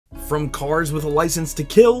from cars with a license to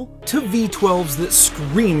kill to V12s that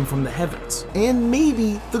scream from the heavens, and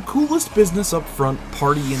maybe the coolest business up front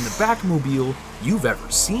party in the backmobile you've ever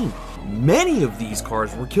seen. Many of these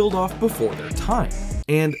cars were killed off before their time,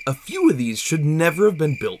 and a few of these should never have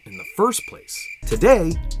been built in the first place.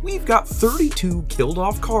 Today, we've got 32 killed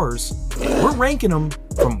off cars, and we're ranking them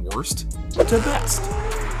from worst to best.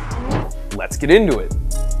 Let's get into it.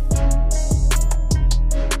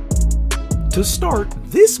 To start,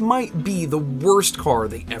 this might be the worst car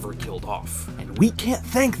they ever killed off, and we can't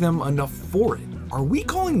thank them enough for it. Are we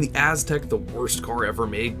calling the Aztek the worst car ever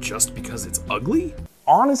made just because it's ugly?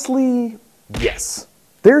 Honestly, yes.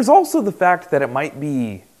 There's also the fact that it might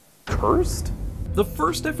be cursed? The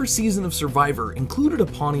first ever season of Survivor included a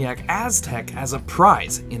Pontiac Aztek as a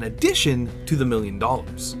prize in addition to the $1 million.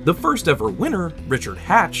 The first ever winner, Richard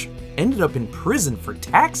Hatch, ended up in prison for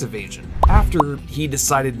tax evasion after he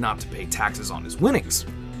decided not to pay taxes on his winnings,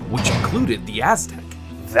 which included the Aztek.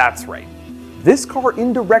 That's right. This car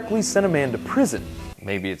indirectly sent a man to prison.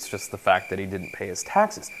 Maybe it's just the fact that he didn't pay his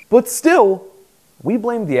taxes. But still, we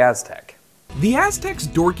blame the Aztek. The Aztek's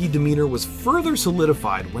dorky demeanor was further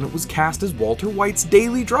solidified when it was cast as Walter White's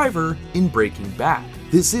daily driver in Breaking Bad.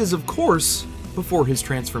 This is, of course, before his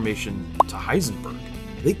transformation to Heisenberg.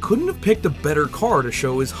 They couldn't have picked a better car to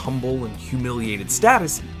show his humble and humiliated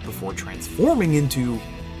status before transforming into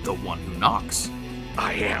the one who knocks.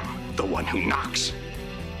 I am the one who knocks.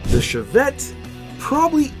 The Chevette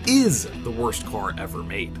probably is the worst car ever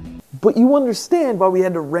made. But you understand why we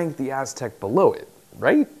had to rank the Aztek below it,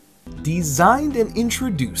 right? Designed and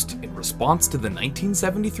introduced in response to the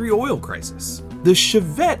 1973 oil crisis, the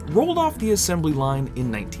Chevette rolled off the assembly line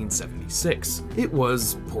in 1976. It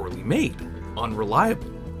was poorly made, unreliable,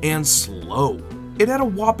 and slow. It had a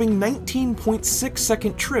whopping 19.6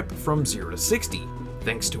 second trip from 0 to 60,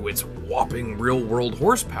 thanks to its whopping real-world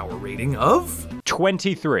horsepower rating of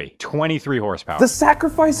 23 horsepower. The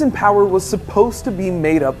sacrifice in power was supposed to be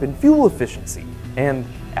made up in fuel efficiency, and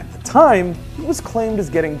at the time, it was claimed as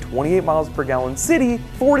getting 28 miles per gallon city,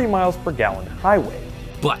 40 miles per gallon highway.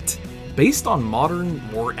 But based on modern,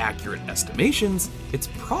 more accurate estimations, it's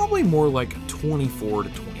probably more like 24 to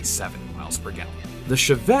 27 miles per gallon. The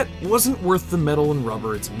Chevette wasn't worth the metal and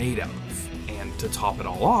rubber it's made out of, and to top it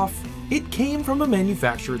all off, it came from a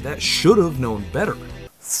manufacturer that should have known better.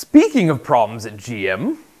 Speaking of problems at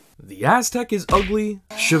GM, the Aztek is ugly,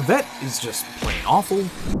 Chevette is just plain awful,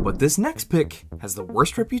 but this next pick has the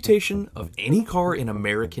worst reputation of any car in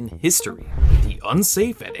American history. The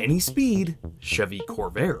unsafe at any speed Chevy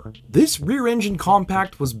Corvair. This rear-engine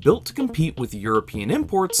compact was built to compete with European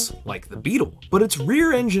imports like the Beetle, but its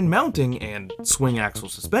rear-engine mounting and swing-axle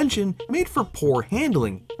suspension made for poor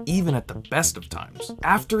handling even at the best of times.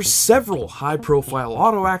 After several high-profile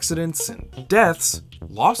auto accidents and deaths,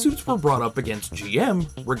 lawsuits were brought up against GM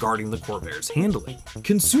regarding the Corvair's handling.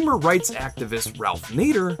 Consumer rights activist Ralph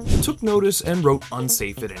Nader took notice and wrote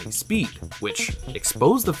 "unsafe at any speed," which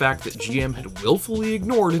exposed the fact that GM had willfully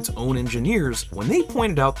ignored its own engineers when they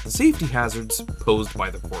pointed out the safety hazards posed by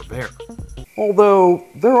the Corvair. Although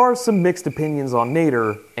there are some mixed opinions on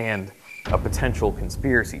Nader and a potential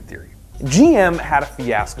conspiracy theory. GM had a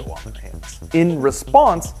fiasco on their hands. In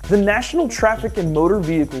response, the National Traffic and Motor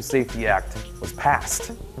Vehicle Safety Act was passed,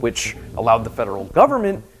 which allowed the federal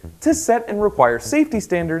government to set and require safety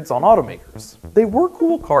standards on automakers. They were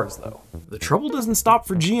cool cars though. The trouble doesn't stop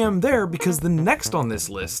for GM there, because the next on this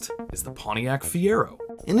list is the Pontiac Fiero.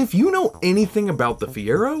 And if you know anything about the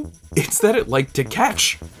Fiero, it's that it liked to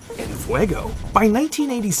catch en fuego. By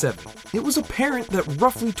 1987, it was apparent that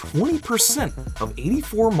roughly 20% of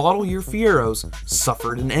 84 model year Fieros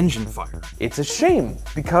suffered an engine fire. It's a shame,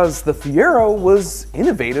 because the Fiero was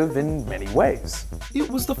innovative in many ways. It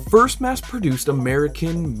was the first mass-produced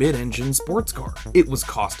American mid-engine sports car. It was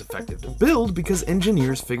cost-effective to build because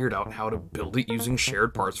engineers figured out how to build it using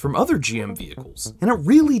shared parts from other GM vehicles, and it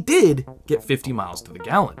really did get 50 miles to the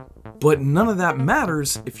gallon. But none of that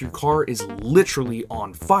matters if your car is literally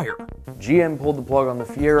on fire. GM pulled the plug on the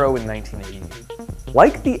Fiero in 1988.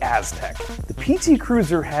 Like the Aztek, the PT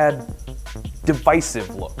Cruiser had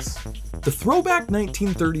divisive looks. The throwback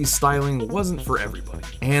 1930s styling wasn't for everybody,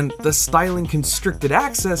 and the styling constricted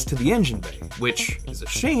access to the engine bay, which is a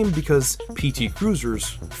shame because PT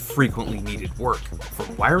Cruisers frequently needed work,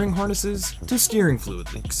 from wiring harnesses to steering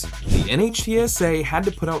fluid leaks. The NHTSA had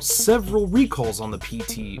to put out several recalls on the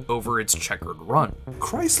PT over its checkered run.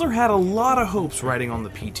 Chrysler had a lot of hopes riding on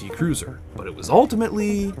the PT Cruiser, but it was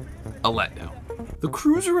ultimately a letdown. The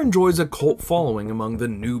Cruiser enjoys a cult following among the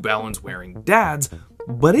New Balance wearing dads,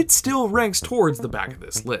 but it still ranks towards the back of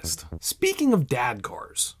this list. Speaking of dad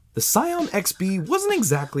cars, The Scion XB wasn't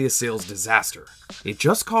exactly a sales disaster. It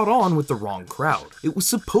just caught on with the wrong crowd. It was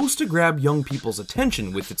supposed to grab young people's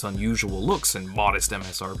attention with its unusual looks and modest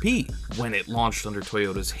MSRP. When it launched under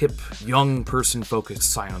Toyota's hip, young person-focused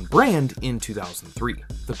Scion brand in 2003.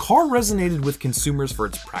 The car resonated with consumers for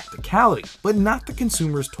its practicality, but not the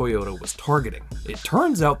consumers Toyota was targeting. It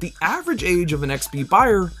turns out the average age of an XB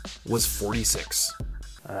buyer was 46.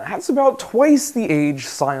 That's about twice the age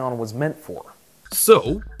Scion was meant for.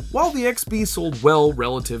 So, while the XB sold well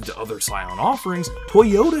relative to other Scion offerings,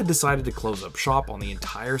 Toyota decided to close up shop on the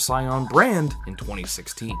entire Scion brand in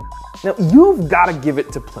 2016. Now, you've got to give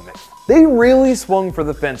it to Plymouth. They really swung for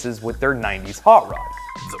the fences with their 90s hot rod.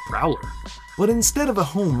 The Prowler. But instead of a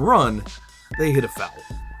home run, they hit a foul.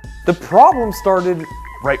 The problem started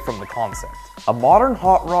right from the concept. A modern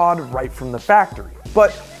hot rod right from the factory.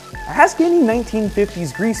 But ask any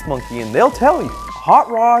 1950s grease monkey and they'll tell you, a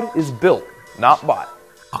hot rod is built, not bought.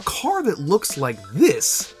 A car that looks like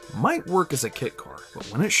this might work as a kit car, but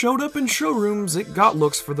when it showed up in showrooms, it got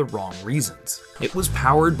looks for the wrong reasons. It was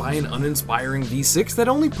powered by an uninspiring V6 that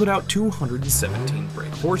only put out 217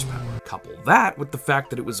 brake horsepower. Couple that with the fact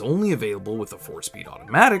that it was only available with a 4-speed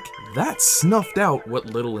automatic, that snuffed out what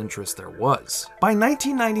little interest there was. By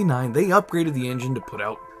 1999, they upgraded the engine to put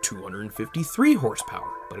out 253 horsepower,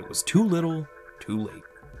 but it was too little, too late.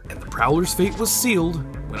 And the Prowler's fate was sealed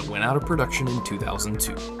when it went out of production in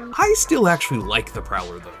 2002. I still actually like the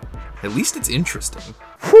Prowler though. At least it's interesting.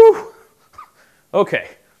 Whew! Okay,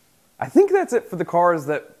 I think that's it for the cars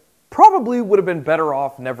that probably would have been better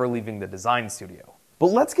off never leaving the design studio. But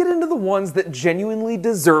let's get into the ones that genuinely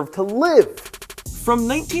deserve to live. From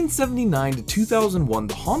 1979 to 2001,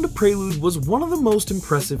 the Honda Prelude was one of the most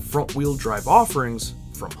impressive front-wheel drive offerings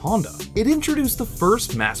from Honda. It introduced the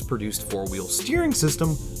first mass-produced 4-wheel steering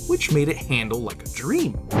system, which made it handle like a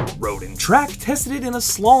dream. Road and Track tested it in a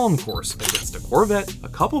slalom course against a Corvette, a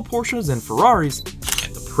couple Porsches and Ferraris,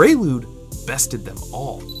 and the Prelude bested them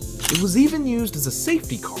all. It was even used as a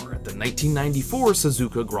safety car at the 1994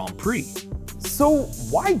 Suzuka Grand Prix. So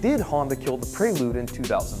why did Honda kill the Prelude in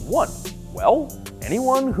 2001? Well,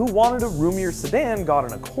 anyone who wanted a roomier sedan got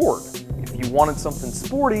an Accord. If you wanted something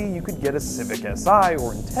sporty, you could get a Civic Si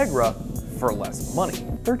or Integra for less money.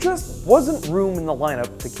 There just wasn't room in the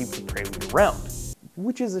lineup to keep the Prelude around,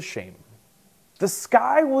 which is a shame. The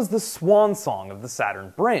Sky was the swan song of the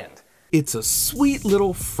Saturn brand. It's a sweet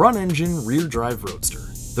little front-engine, rear-drive roadster.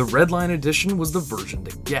 The Redline Edition was the version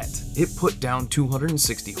to get. It put down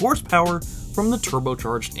 260 horsepower from the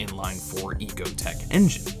turbocharged inline-4 Ecotec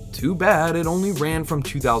engine. Too bad it only ran from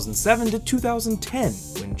 2007 to 2010,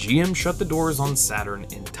 when GM shut the doors on Saturn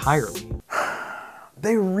entirely.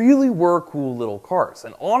 They really were cool little cars,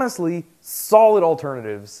 and honestly, solid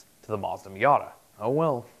alternatives to the Mazda Miata. Oh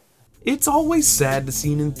well. It's always sad to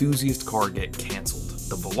see an enthusiast car get cancelled.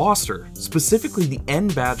 The Veloster, specifically the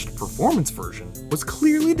N-badged performance version, was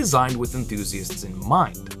clearly designed with enthusiasts in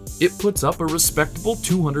mind. It puts up a respectable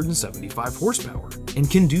 275 horsepower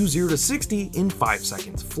and can do 0 to 60 in 5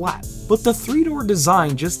 seconds flat. But the 3-door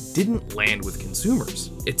design just didn't land with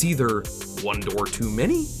consumers. It's either 1 door too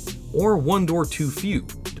many or 1 door too few,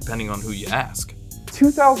 depending on who you ask.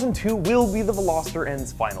 2002 will be the Veloster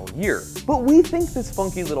N's final year, but we think this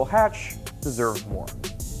funky little hatch deserves more.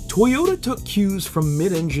 Toyota took cues from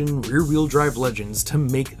mid-engine rear-wheel drive legends to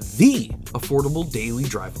make the affordable daily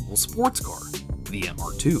drivable sports car, the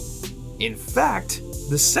MR2. In fact,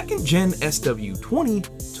 the second-gen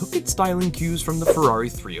SW20 took its styling cues from the Ferrari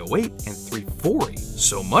 308 and 340,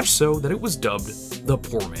 so much so that it was dubbed the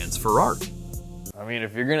poor man's Ferrari. I mean,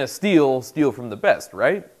 if you're gonna steal from the best,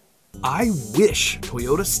 right? I wish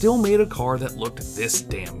Toyota still made a car that looked this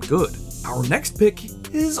damn good. Our next pick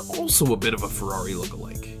is also a bit of a Ferrari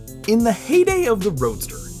lookalike. In the heyday of the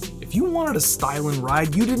Roadster, if you wanted a style and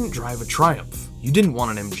ride, you didn't drive a Triumph. You didn't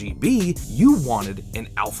want an MGB, you wanted an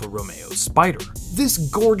Alfa Romeo Spider. This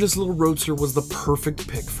gorgeous little roadster was the perfect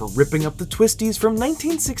pick for ripping up the twisties from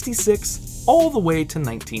 1966 all the way to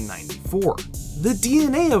 1994. The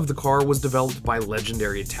DNA of the car was developed by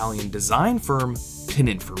legendary Italian design firm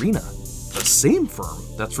Pininfarina, the same firm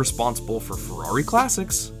that's responsible for Ferrari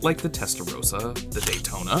classics like the Testarossa, the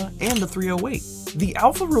Daytona, and the 308. The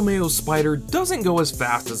Alfa Romeo Spider doesn't go as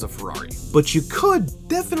fast as a Ferrari, but you could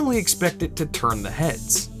definitely expect it to turn the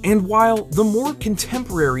heads. And while the more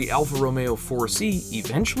contemporary Alfa Romeo 4C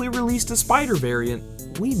eventually released a Spider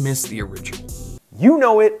variant, we miss the original. You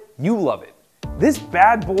know it, you love it. This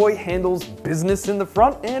bad boy handles business in the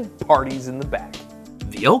front and parties in the back.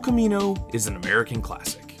 The El Camino is an American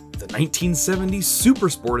classic. The 1970s Super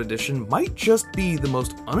Sport Edition might just be the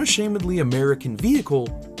most unashamedly American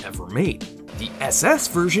vehicle ever made. The SS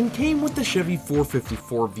version came with the Chevy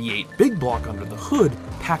 454 V8 big block under the hood,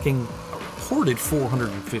 packing a reported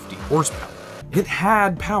 450 horsepower. It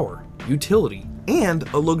had power, utility, and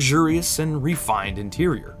a luxurious and refined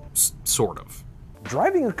interior, sort of.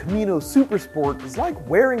 Driving a Camino Supersport is like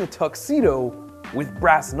wearing a tuxedo with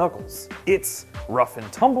brass knuckles. It's rough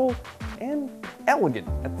and tumble and elegant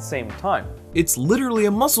at the same time. It's literally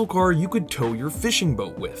a muscle car you could tow your fishing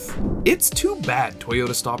boat with. It's too bad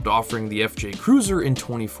Toyota stopped offering the FJ Cruiser in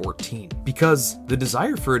 2014, because the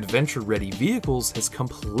desire for adventure-ready vehicles has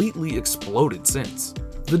completely exploded since.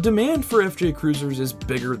 The demand for FJ Cruisers is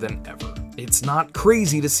bigger than ever. It's not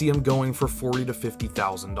crazy to see them going for $40,000 to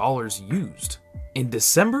 $50,000 used. In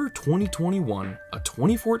December 2021, a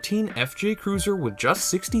 2014 FJ Cruiser with just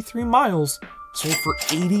 63 miles sold for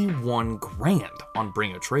 81 grand on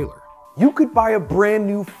Bring a Trailer. You could buy a brand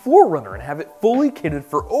new 4Runner and have it fully kitted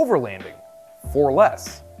for overlanding, for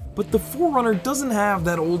less. But the 4Runner doesn't have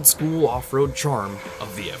that old school off-road charm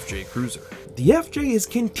of the FJ Cruiser. The FJ has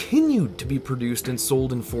continued to be produced and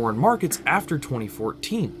sold in foreign markets after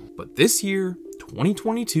 2014, but this year,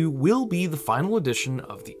 2022, will be the final edition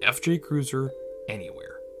of the FJ Cruiser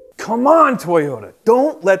anywhere. Come on, Toyota,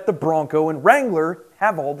 don't let the Bronco and Wrangler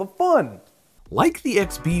have all the fun. Like the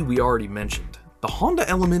XB we already mentioned, the Honda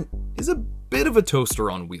Element is a bit of a toaster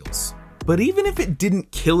on wheels. But even if it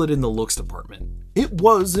didn't kill it in the looks department, it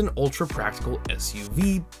was an ultra-practical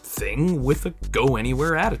SUV thing with a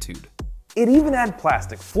go-anywhere attitude. It even had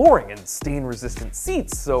plastic flooring and stain-resistant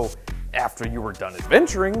seats, so after you were done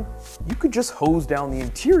adventuring, you could just hose down the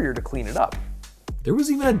interior to clean it up. There was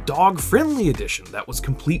even a dog-friendly edition that was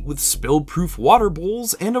complete with spill-proof water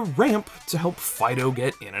bowls and a ramp to help Fido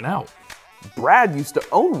get in and out. Brad used to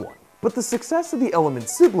own one, but the success of the Element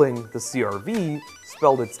sibling, the CR-V,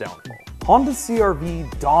 spelled its downfall. Honda's CR-V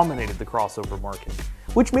dominated the crossover market,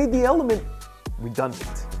 which made the Element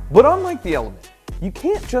redundant. But unlike the Element, you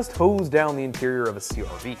can't just hose down the interior of a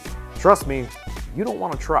CR-V. Trust me, you don't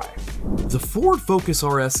want to try. The Ford Focus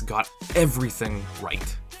RS got everything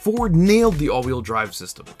right. Ford nailed the all-wheel drive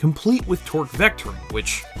system, complete with torque vectoring,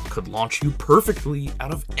 which could launch you perfectly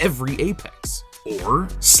out of every apex, or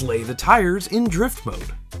slay the tires in drift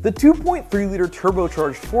mode. The 2.3-liter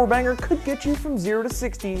turbocharged four-banger could get you from 0 to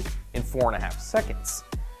 60 in 4.5 seconds,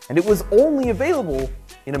 and it was only available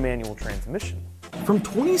in a manual transmission. From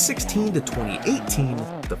 2016 to 2018,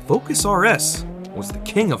 the Focus RS was the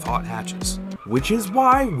king of hot hatches, which is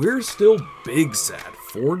why we're still big sad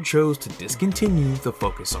Ford chose to discontinue the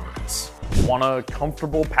Focus RS. Want a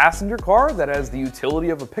comfortable passenger car that has the utility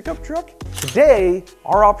of a pickup truck? Today,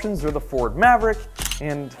 our options are the Ford Maverick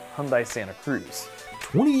and Hyundai Santa Cruz.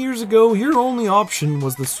 20 years ago, your only option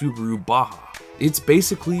was the Subaru Baja. It's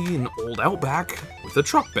basically an old Outback with a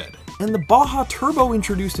truck bed. And the Baja Turbo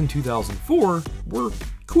introduced in 2004 were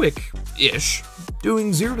quick-ish,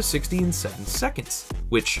 doing 0 to 60 in 7 seconds,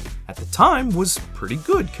 which at the time was pretty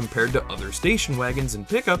good compared to other station wagons and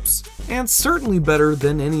pickups, and certainly better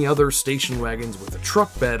than any other station wagons with a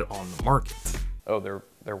truck bed on the market. Oh, there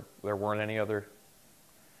weren't any other?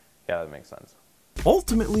 Yeah, that makes sense.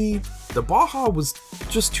 Ultimately, the Baja was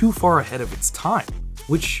just too far ahead of its time,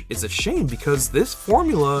 which is a shame because this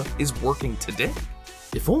formula is working today.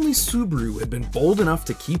 If only Subaru had been bold enough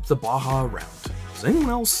to keep the Baja around. Does anyone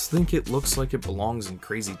else think it looks like it belongs in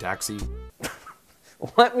Crazy Taxi?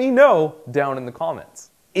 Let me know down in the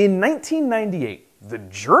comments. In 1998, the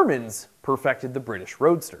Germans perfected the British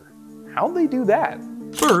Roadster. How'd they do that?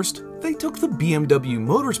 First, they took the BMW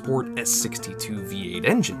Motorsport S62 V8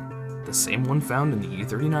 engine, the same one found in the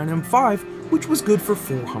E39 M5, which was good for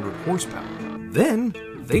 400 horsepower. Then,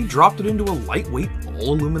 they dropped it into a lightweight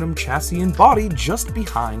all-aluminum chassis and body just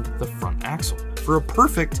behind the front axle for a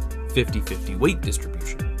perfect 50-50 weight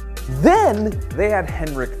distribution. Then they had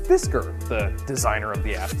Henrik Fisker, the designer of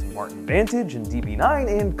the Aston Martin Vantage and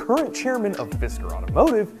DB9 and current chairman of Fisker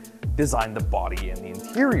Automotive, design the body and the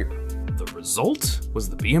interior. The result was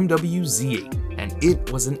the BMW Z8, and it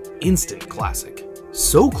was an instant classic.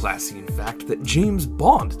 So classy, in fact, that James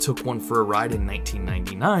Bond took one for a ride in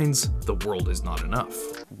 1999's The World Is Not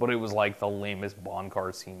Enough. But it was like the lamest Bond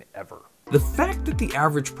car scene ever. The fact that the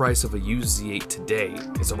average price of a used Z8 today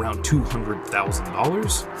is around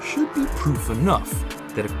 $200,000 should be proof enough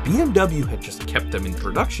that if BMW had just kept them in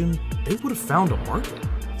production, they would have found a market.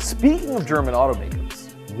 Speaking of German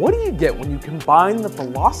automakers, what do you get when you combine the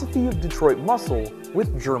philosophy of Detroit muscle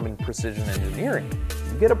with German precision engineering?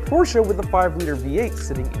 You get a Porsche with a 5-liter V8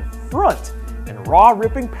 sitting in front and raw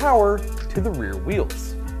ripping power to the rear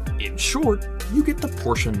wheels. In short, you get the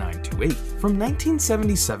Porsche 928. From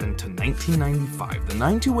 1977 to 1995, the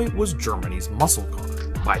 928 was Germany's muscle car.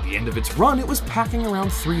 By the end of its run, it was packing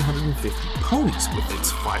around 350 ponies with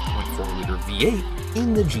its 5.4-liter V8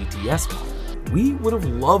 in the GTS model. We would have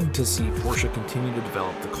loved to see Porsche continue to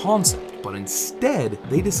develop the concept, but instead,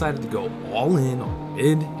 they decided to go all in on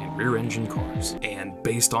mid and rear-engine cars. And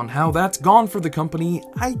based on how that's gone for the company,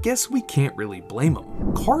 I guess we can't really blame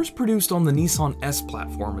them. Cars produced on the Nissan S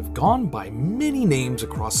platform have gone by many names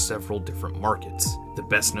across several different markets, the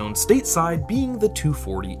best known stateside being the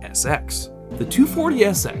 240SX. The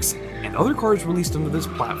 240SX and other cars released under this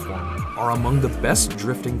platform are among the best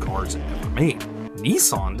drifting cars ever made.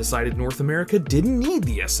 Nissan decided North America didn't need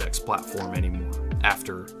the SX platform anymore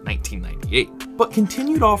after 1998, but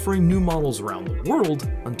continued offering new models around the world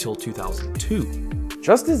until 2002.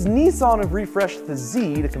 Just as Nissan have refreshed the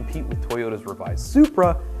Z to compete with Toyota's revised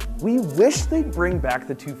Supra, we wish they'd bring back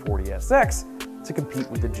the 240SX to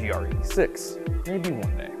compete with the GR86. Maybe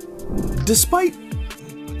one day. Despite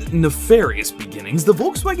nefarious beginnings, the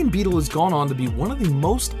Volkswagen Beetle has gone on to be one of the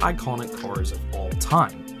most iconic cars of all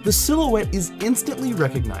time. The silhouette is instantly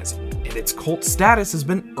recognizable, and its cult status has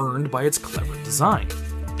been earned by its clever design,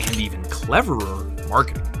 and even cleverer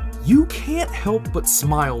marketing. You can't help but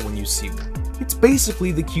smile when you see one. It's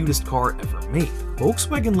basically the cutest car ever made.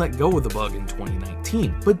 Volkswagen let go of the bug in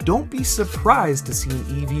 2019, but don't be surprised to see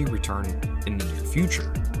an EV return in the near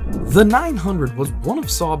future. The 900 was one of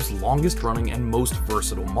Saab's longest running and most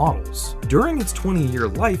versatile models. During its 20-year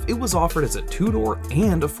life, it was offered as a 2-door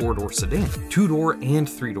and a 4-door sedan, 2-door and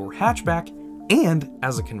 3-door hatchback, and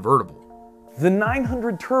as a convertible. The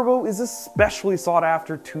 900 Turbo is especially sought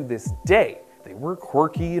after to this day. They were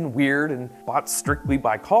quirky and weird and bought strictly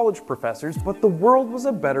by college professors, but the world was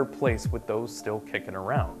a better place with those still kicking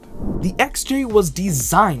around. The XJ was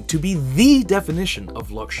designed to be the definition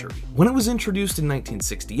of luxury. When it was introduced in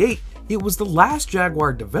 1968, it was the last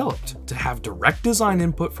Jaguar developed to have direct design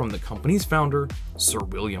input from the company's founder, Sir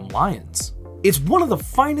William Lyons. It's one of the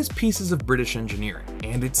finest pieces of British engineering,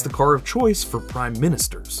 and it's the car of choice for prime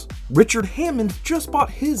ministers. Richard Hammond just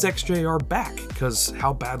bought his XJR back because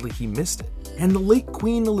how badly he missed it. And the late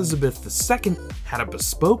Queen Elizabeth II had a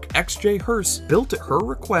bespoke XJ hearse built at her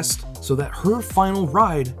request so that her final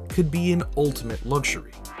ride could be an ultimate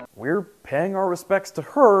luxury. We're paying our respects to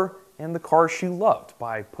her and the car she loved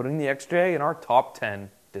by putting the XJ in our top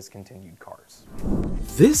 10 discontinued cars.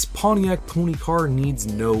 This Pontiac pony car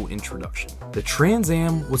needs no introduction. The Trans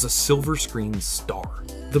Am was a silver screen star.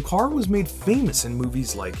 The car was made famous in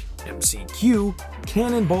movies like MCQ,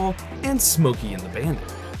 Cannonball, and Smokey and the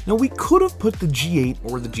Bandit. Now we could have put the G8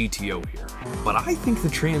 or the GTO here, but I think the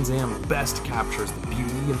Trans Am best captures the beauty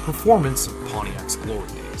and performance of Pontiac's glory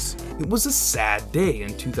days. It was a sad day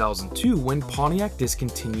in 2002 when Pontiac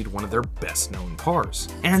discontinued one of their best known cars,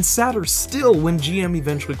 and sadder still when GM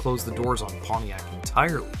eventually closed the doors on Pontiac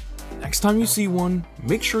entirely. Next time you see one,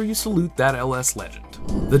 make sure you salute that LS legend.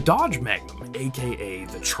 The Dodge Magnum, aka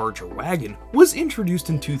the Charger Wagon, was introduced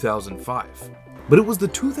in 2005. But it was the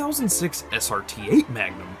 2006 SRT8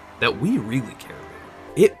 Magnum that we really care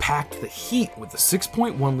about. It packed the heat with a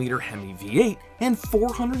 6.1-liter Hemi V8 and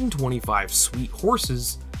 425 sweet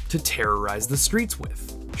horses to terrorize the streets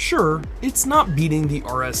with. Sure, it's not beating the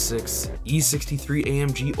RS6, E63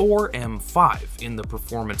 AMG, or M5 in the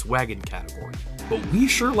performance wagon category, but we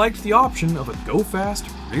sure liked the option of a go-fast,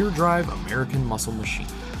 rear-drive American muscle machine.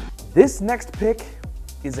 This next pick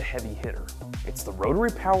is a heavy hitter. It's the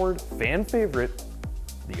rotary-powered fan favorite,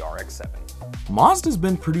 the RX-7. Mazda's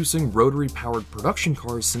been producing rotary-powered production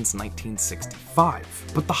cars since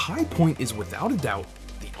 1965, but the high point is without a doubt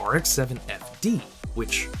the RX-7 FD,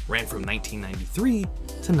 which ran from 1993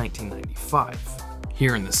 to 1995,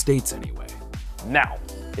 here in the States anyway. Now,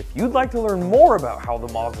 if you'd like to learn more about how the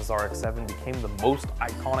Mazda's RX-7 became the most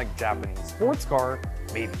iconic Japanese sports car,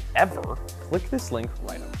 maybe ever, click this link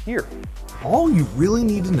right up here. All you really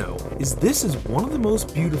need to know is this is one of the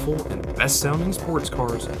most beautiful and best-sounding sports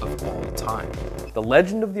cars of all time. The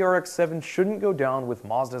legend of the RX-7 shouldn't go down with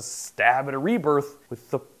Mazda's stab at a rebirth with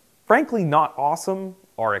the frankly not awesome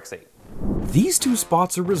RX-8. These two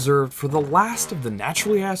spots are reserved for the last of the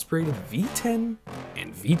naturally aspirated V10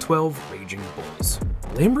 and V12 Raging Bulls.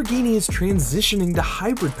 Lamborghini is transitioning to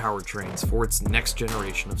hybrid powertrains for its next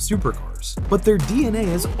generation of supercars, but their DNA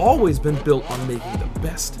has always been built on making the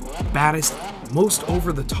best, baddest, most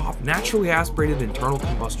over-the-top naturally aspirated internal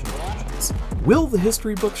combustion engines. Will the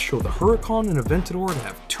history books show the Huracan and Aventador to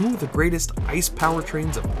have two of the greatest ICE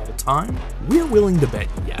powertrains of all time? We're willing to bet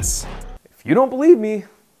yes. If you don't believe me,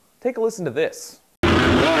 take a listen to this.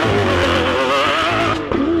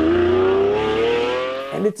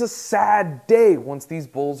 And it's a sad day once these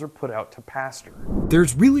bulls are put out to pasture.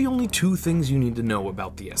 There's really only two things you need to know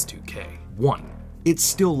about the S2K. 1. it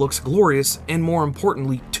still looks glorious, and more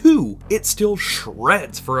importantly, 2, it still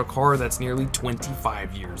shreds for a car that's nearly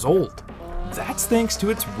 25 years old. That's thanks to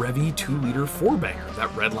its Revvy 2-liter 4-banger that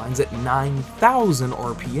redlines at 9,000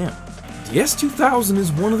 RPM. The S2000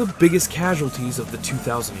 is one of the biggest casualties of the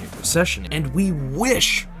 2008 recession, and we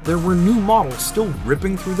wish there were new models still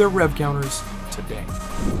ripping through their rev counters today.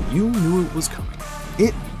 You knew it was coming.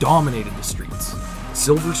 It dominated the streets,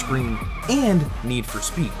 silver screen, and Need for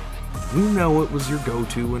Speed. You know it was your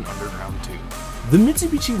go-to in Underground 2. The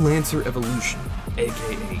Mitsubishi Lancer Evolution,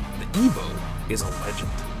 aka the Evo, is a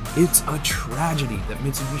legend. It's a tragedy that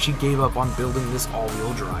Mitsubishi gave up on building this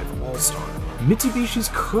all-wheel drive all-star. Mitsubishi's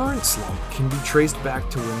current slump can be traced back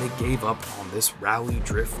to when they gave up on this rally,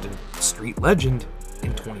 drift, and street legend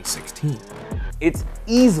in 2016. It's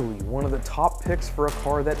easily one of the top picks for a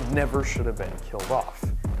car that never should have been killed off.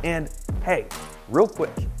 And hey, real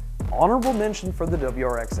quick, honorable mention for the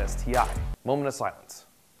WRX STI. Moment of silence.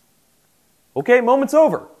 Okay, moment's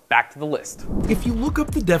over. Back to the list. If you look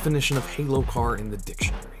up the definition of halo car in the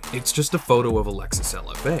dictionary, it's just a photo of a Lexus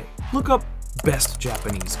LFA. Look up best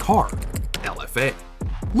Japanese car, LFA.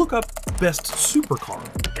 Look up best supercar,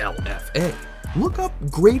 LFA. Look up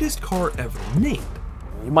greatest car ever made.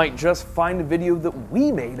 You might just find a video that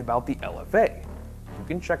we made about the LFA. You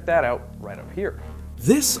can check that out right up here.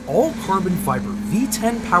 This all-carbon fiber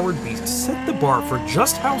V10 powered beast set the bar for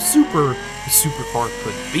just how super the supercar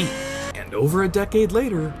could be. And over a decade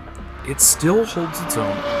later, it still holds its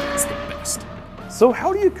own as the best. So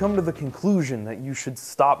how do you come to the conclusion that you should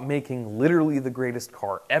stop making literally the greatest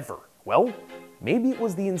car ever? Well, maybe it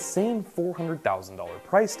was the insane $400,000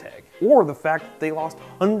 price tag, or the fact that they lost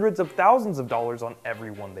hundreds of thousands of dollars on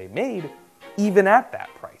every one they made, even at that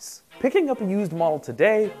price. Picking up a used model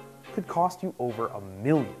today could cost you over $1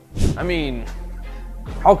 million. I mean,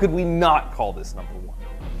 how could we not call this number one?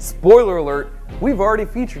 Spoiler alert, we've already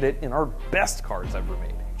featured it in our best cars ever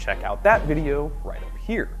made. Check out that video right up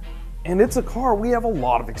here. And it's a car we have a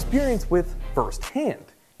lot of experience with firsthand,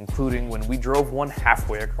 including when we drove one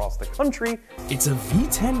halfway across the country. It's a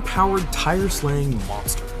V10 powered tire slaying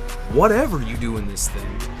monster. Whatever you do in this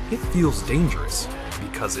thing, it feels dangerous,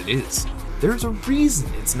 because it is. There's a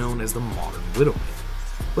reason it's known as the modern Widowmaker.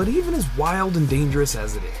 But even as wild and dangerous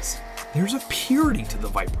as it is, there's a purity to the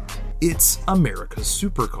Viper. It's America's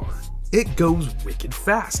supercar. It goes wicked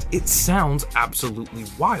fast, it sounds absolutely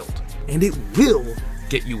wild, and it will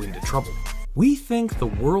get you into trouble. We think the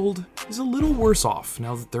world is a little worse off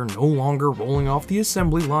now that they're no longer rolling off the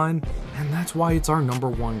assembly line, and that's why it's our number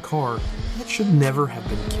one car that should never have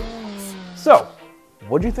been killed off. So,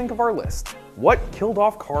 what'd you think of our list? What killed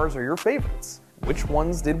off cars are your favorites? Which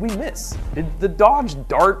ones did we miss? Did the Dodge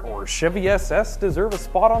Dart or Chevy SS deserve a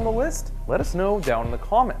spot on the list? Let us know down in the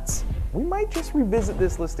comments. We might just revisit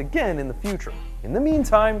this list again in the future. In the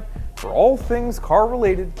meantime, for all things car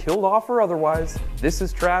related, killed off or otherwise, this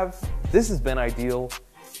is Trav, this has been Ideal,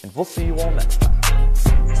 and we'll see you all next time.